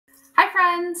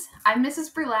friends. I'm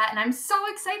Mrs. Brulette, and I'm so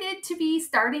excited to be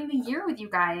starting the year with you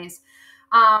guys.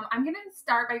 I'm going to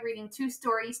start by reading 2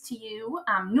 stories to you.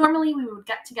 Normally, we would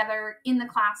get together in the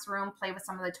classroom, play with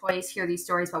some of the toys, hear these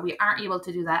stories, but we aren't able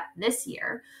to do that this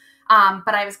year.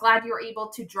 But I was glad you were able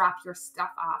to drop your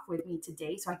stuff off with me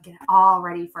today so I could get it all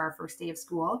ready for our first day of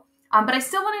school. But I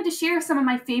still wanted to share some of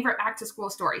my favorite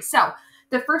back-to-school stories. So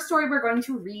the first story we're going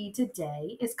to read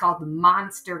today is called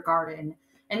Monster Garden.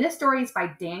 And this story is by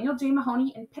Daniel J.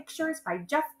 Mahoney and pictures by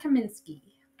Jeff Kaminski.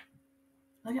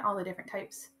 Look at all the different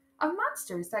types of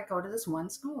monsters that go to this one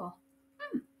school.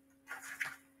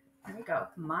 There we go,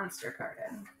 Monster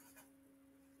Garden.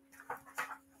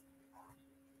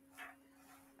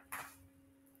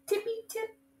 Tippy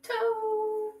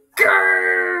tiptoe.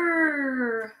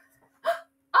 Grrr!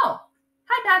 Oh,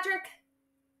 hi, Patrick.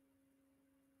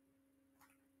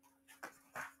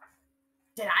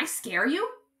 Did I scare you?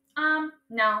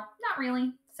 No, not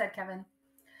really, said Kevin.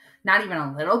 Not even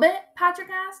a little bit? Patrick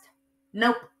asked.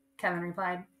 Nope, Kevin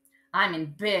replied. I'm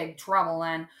in big trouble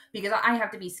then, because I have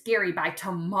to be scary by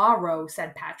tomorrow,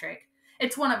 said Patrick.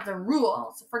 It's one of the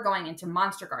rules for going into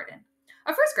Monster Garden.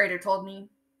 A first grader told me.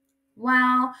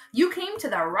 Well, you came to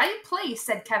the right place,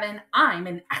 said Kevin. I'm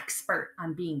an expert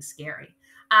on being scary.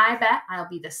 I bet I'll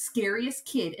be the scariest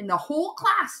kid in the whole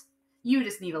class. You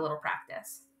just need a little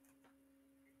practice.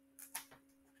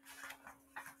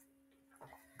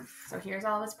 So here's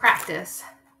all his practice.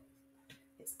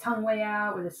 His tongue way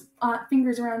out with his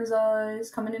fingers around his eyes,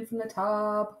 coming in from the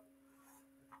top.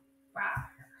 Wow.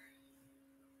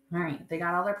 All right, they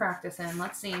got all their practice in.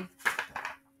 Let's see.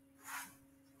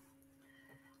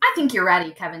 I think you're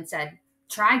ready, Kevin said.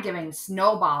 Try giving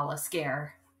Snowball a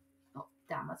scare. Oh,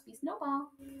 that must be Snowball.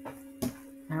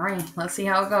 All right, let's see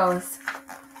how it goes.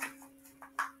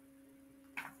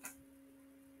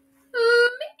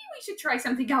 Maybe we should try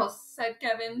something else, said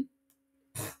Kevin.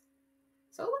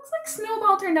 So it looks like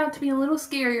Snowball turned out to be a little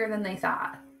scarier than they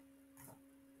thought.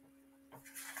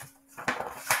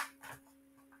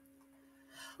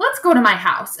 Let's go to my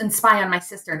house and spy on my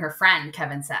sister and her friend,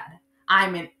 Kevin said.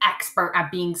 I'm an expert at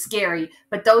being scary,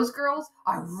 but those girls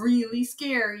are really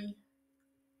scary.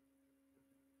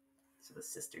 So the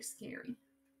sister's scary.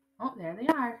 Oh, there they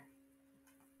are.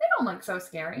 They don't look so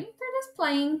scary. They're just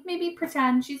playing. Maybe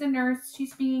pretend she's a nurse.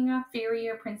 She's being a fairy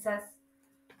or princess.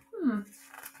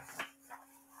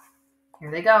 Here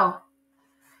they go.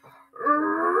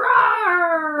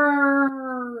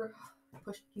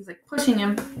 He's like pushing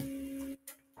him.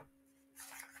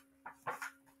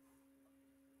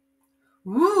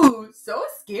 Ooh, so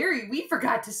scary. We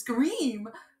forgot to scream,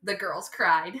 the girls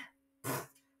cried.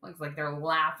 Looks like they're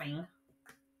laughing.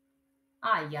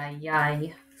 Ay, ay,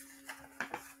 ay.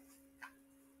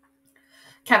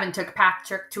 Kevin took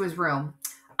Patrick to his room.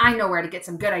 I know where to get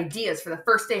some good ideas for the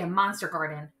first day of Monster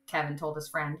Garden, Kevin told his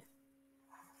friend.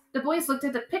 The boys looked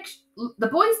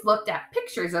at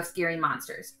pictures of scary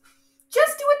monsters.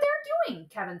 Just do what they're doing,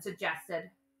 Kevin suggested.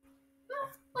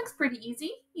 Looks pretty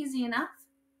easy. Easy enough.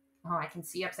 Oh, I can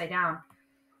see upside down.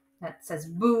 That says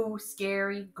boo,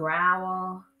 scary,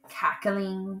 growl,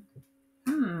 cackling.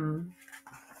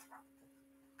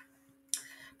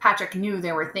 Patrick knew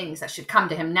there were things that should come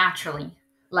to him naturally,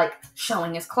 like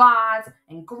showing his claws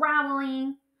and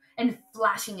growling and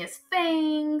flashing his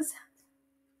fangs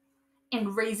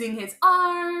and raising his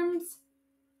arms.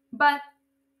 But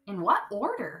in what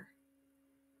order?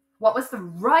 What was the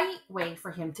right way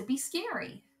for him to be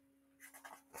scary?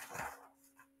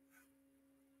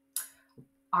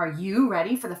 Are you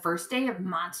ready for the first day of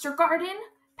Monster Garden?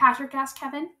 Patrick asked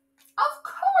Kevin. Of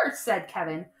course, said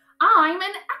Kevin. I'm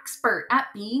an expert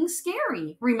at being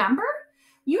scary. Remember?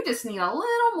 You just need a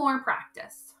little more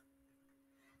practice.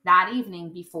 That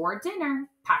evening before dinner,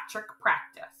 Patrick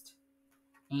practiced.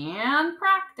 And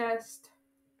practiced.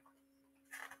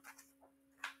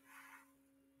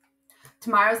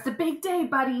 Tomorrow's the big day,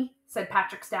 buddy, said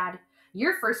Patrick's dad.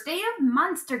 Your first day of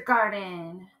Monster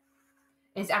Garden.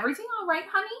 Is everything all right,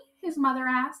 honey? His mother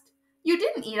asked. You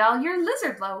didn't eat all your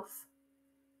lizard loaf.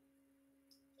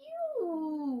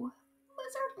 Ew,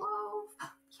 lizard loaf.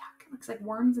 Yuck, it looks like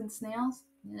worms and snails.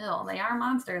 Ew, they are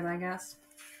monsters, I guess.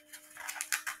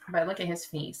 But look at his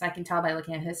face. I can tell by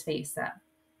looking at his face that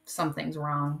something's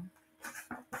wrong.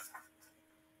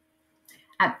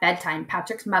 At bedtime,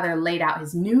 Patrick's mother laid out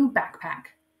his new backpack.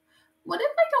 What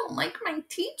if I don't like my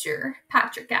teacher?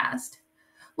 Patrick asked.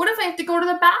 What if I have to go to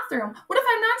the bathroom? What if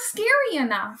I'm not scary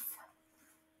enough?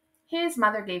 His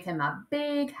mother gave him a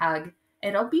big hug.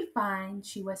 It'll be fine,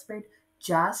 she whispered.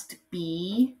 Just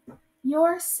be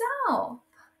yourself.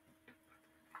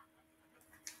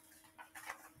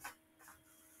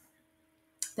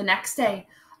 The next day,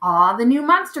 All the new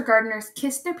monster gardeners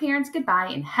kissed their parents goodbye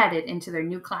and headed into their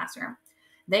new classroom.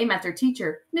 They met their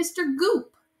teacher, Mr.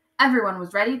 Goop. Everyone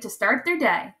was ready to start their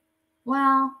day.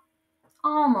 Well,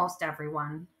 almost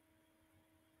everyone.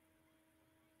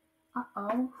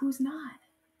 Uh-oh, who's not?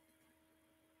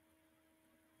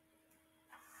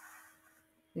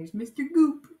 There's Mr.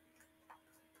 Goop.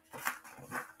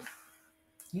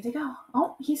 Here they go.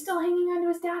 Oh, he's still hanging onto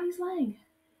his daddy's leg.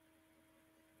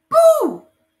 Boo!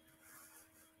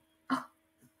 Oh,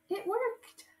 it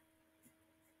worked.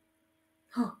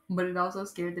 Oh, but it also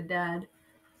scared the dad.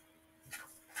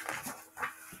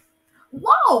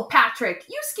 Whoa, Patrick,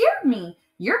 you scared me.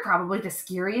 You're probably the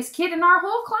scariest kid in our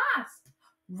whole class.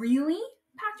 Really?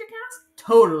 Patrick asked.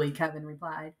 Totally, Kevin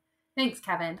replied. Thanks,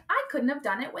 Kevin. I couldn't have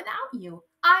done it without you.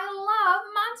 I love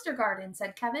Monster Garden,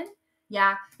 said Kevin.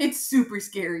 Yeah, it's super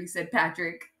scary, said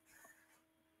Patrick.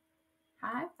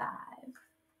 High five.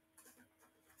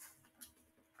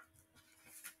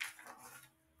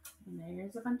 And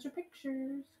there's a bunch of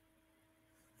pictures.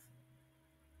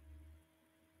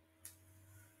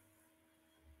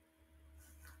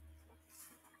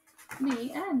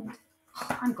 The end.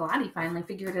 I'm glad he finally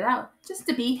figured it out, just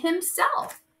to be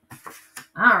himself.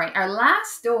 All right, our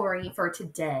last story for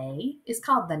today is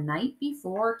called The Night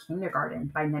Before Kindergarten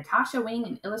by Natasha Wing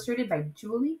and illustrated by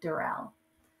Julie Durrell.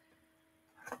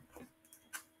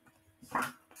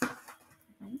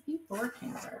 Night before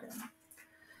kindergarten.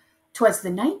 'Twas the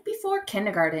night before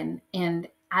kindergarten, and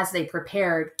as they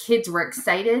prepared, kids were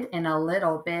excited and a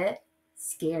little bit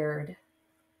scared.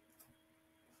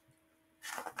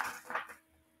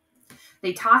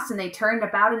 They tossed and they turned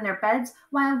about in their beds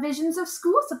while visions of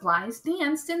school supplies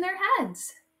danced in their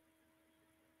heads.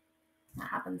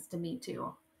 That happens to me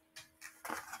too.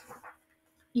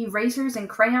 Erasers and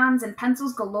crayons and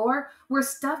pencils galore were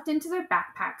stuffed into their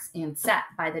backpacks and set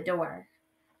by the door.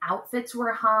 Outfits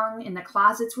were hung in the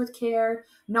closets with care,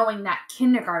 knowing that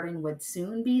kindergarten would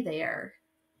soon be there.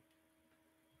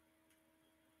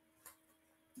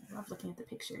 I love looking at the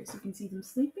pictures. You can see them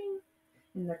sleeping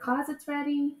in their closets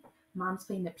ready. Mom's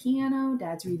playing the piano,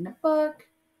 Dad's reading a book,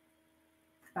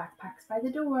 backpacks by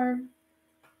the door.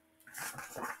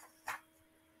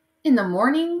 In the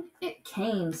morning, it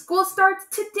came. School starts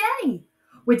today.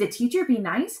 Would the teacher be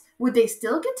nice? Would they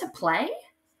still get to play?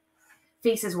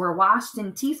 Faces were washed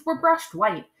and teeth were brushed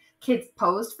white. Kids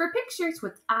posed for pictures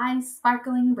with eyes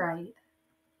sparkling bright.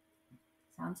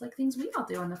 Sounds like things we all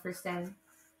do on the first day.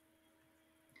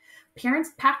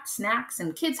 Parents packed snacks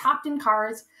and kids hopped in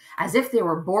cars as if they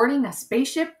were boarding a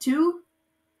spaceship to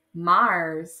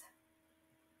Mars.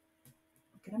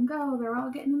 Look at them go. They're all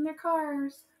getting in their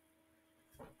cars.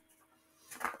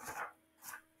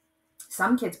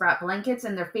 Some kids brought blankets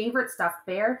and their favorite stuffed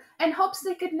bear in hopes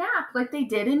they could nap like they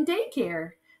did in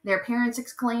daycare. Their parents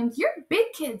exclaimed, "You're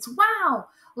big kids, wow!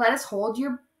 Let us hold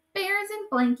your bears and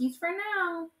blankies for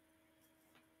now."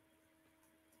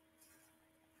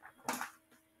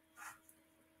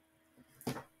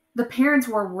 The parents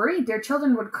were worried their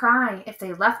children would cry if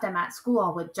they left them at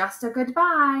school with just a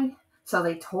goodbye. So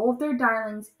they told their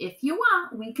darlings, "If you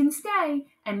want, we can stay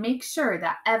and make sure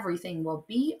that everything will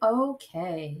be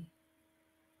okay."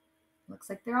 Looks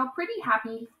like they're all pretty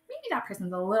happy. Maybe that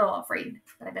person's a little afraid,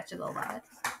 but I bet you they'll love it.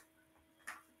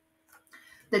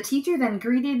 The teacher then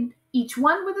greeted each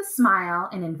one with a smile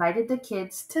and invited the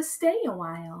kids to stay a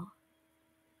while.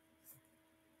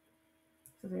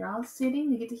 So they're all sitting.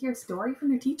 They get to hear a story from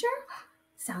their teacher.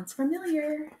 Sounds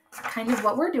familiar. Kind of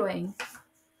what we're doing.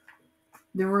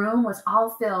 The room was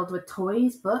all filled with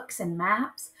toys, books, and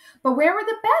maps. But where were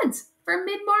the beds for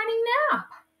mid-morning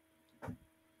nap? I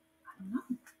don't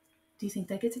know. Do you think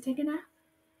they get to take a nap?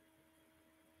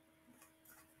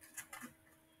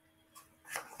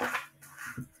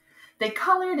 They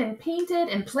colored and painted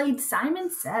and played Simon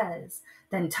Says,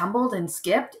 then tumbled and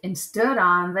skipped and stood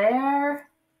on their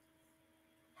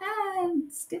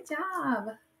heads. Good job.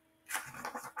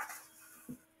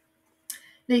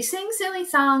 They sang silly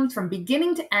songs from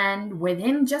beginning to end.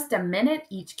 Within just a minute,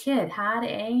 each kid had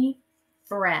a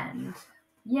friend.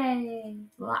 Yay!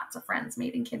 Lots of friends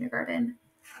made in kindergarten.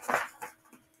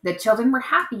 The children were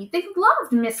happy. They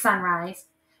loved Miss Sunrise.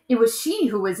 It was she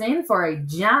who was in for a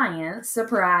giant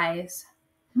surprise.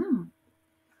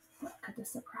 What could the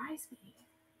surprise be?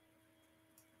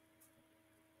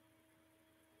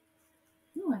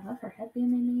 Ooh, I love her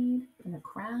headband they made and a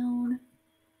crown.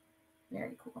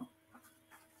 Very cool.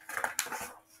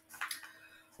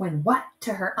 When what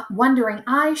to her wondering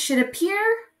eyes should appear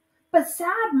but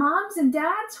sad moms and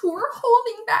dads who were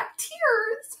holding back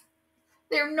tears.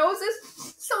 Their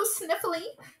noses so sniffly,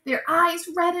 their eyes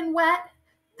red and wet,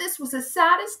 This was the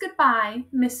saddest goodbye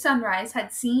Miss Sunrise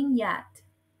had seen yet.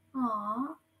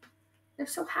 Aw, they're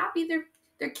so happy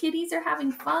their kitties are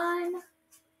having fun.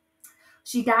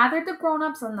 She gathered the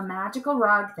grown-ups on the magical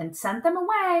rug, then sent them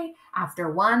away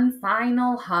after one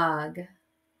final hug.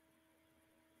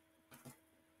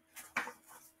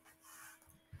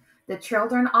 The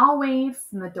children all waved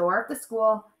from the door of the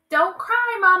school. Don't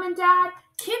cry, Mom and Dad.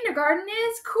 Kindergarten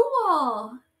is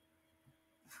cool.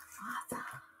 Awesome.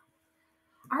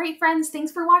 All right, friends,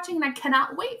 thanks for watching, and I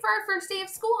cannot wait for our first day of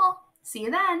school. See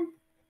you then.